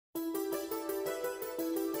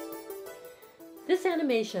This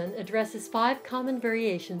animation addresses 5 common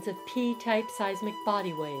variations of P-type seismic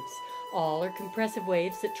body waves. All are compressive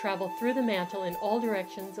waves that travel through the mantle in all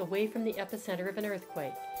directions away from the epicenter of an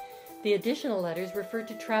earthquake. The additional letters refer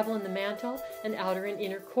to travel in the mantle and outer and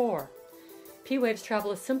inner core. P waves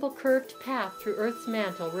travel a simple curved path through Earth's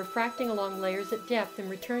mantle, refracting along layers at depth and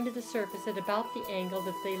return to the surface at about the angle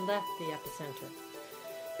that they left the epicenter.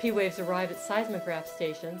 P waves arrive at seismograph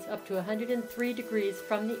stations up to 103 degrees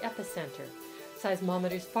from the epicenter.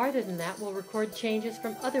 Seismometers farther than that will record changes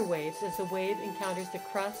from other waves as the wave encounters the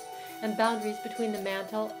crust and boundaries between the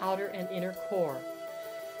mantle, outer, and inner core.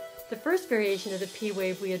 The first variation of the P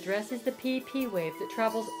wave we address is the PP wave that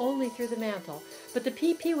travels only through the mantle, but the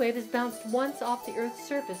PP wave is bounced once off the Earth's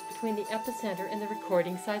surface between the epicenter and the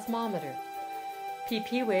recording seismometer.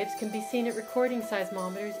 PP waves can be seen at recording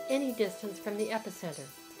seismometers any distance from the epicenter.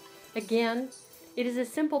 Again, it is a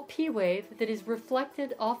simple P wave that is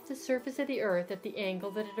reflected off the surface of the Earth at the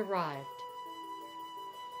angle that it arrived.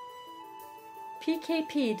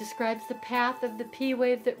 PKP describes the path of the P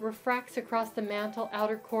wave that refracts across the mantle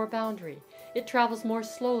outer core boundary. It travels more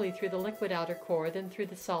slowly through the liquid outer core than through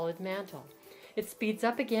the solid mantle. It speeds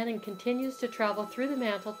up again and continues to travel through the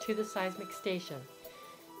mantle to the seismic station.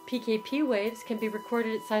 PKP waves can be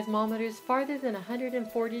recorded at seismometers farther than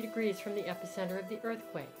 140 degrees from the epicenter of the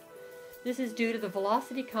earthquake. This is due to the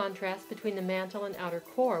velocity contrast between the mantle and outer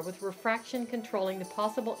core, with refraction controlling the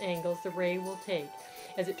possible angles the ray will take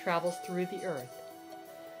as it travels through the Earth.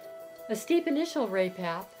 A steep initial ray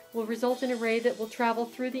path will result in a ray that will travel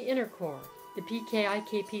through the inner core. The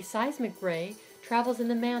PKIKP seismic ray travels in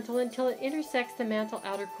the mantle until it intersects the mantle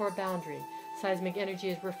outer core boundary. Seismic energy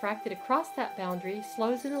is refracted across that boundary,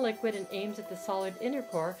 slows in the liquid, and aims at the solid inner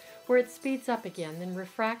core, where it speeds up again, then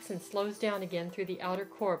refracts and slows down again through the outer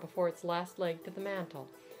core before its last leg to the mantle.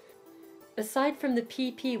 Aside from the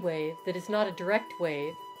PP wave, that is not a direct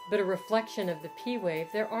wave, but a reflection of the P wave,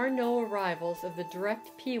 there are no arrivals of the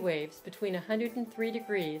direct P waves between 103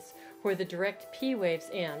 degrees, where the direct P waves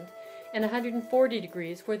end, and 140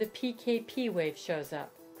 degrees, where the PKP wave shows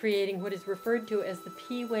up, creating what is referred to as the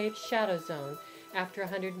P wave shadow zone after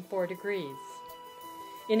 104 degrees.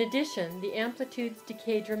 In addition, the amplitudes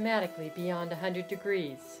decay dramatically beyond 100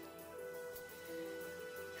 degrees.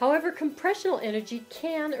 However, compressional energy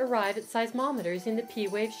can arrive at seismometers in the P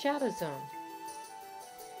wave shadow zone.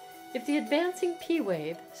 If the advancing P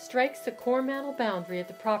wave strikes the core mantle boundary at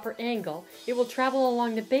the proper angle, it will travel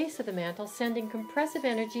along the base of the mantle, sending compressive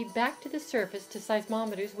energy back to the surface to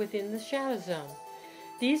seismometers within the shadow zone.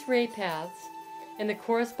 These ray paths and the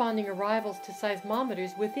corresponding arrivals to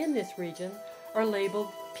seismometers within this region are labeled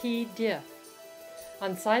Pdiff.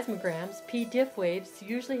 On seismograms, Pdiff waves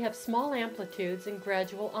usually have small amplitudes and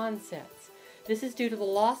gradual onsets. This is due to the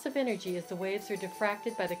loss of energy as the waves are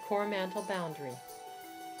diffracted by the core mantle boundary.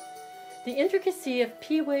 The intricacy of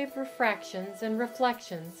P wave refractions and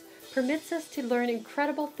reflections permits us to learn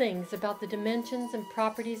incredible things about the dimensions and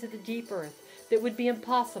properties of the deep Earth that would be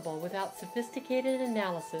impossible without sophisticated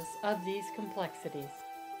analysis of these complexities.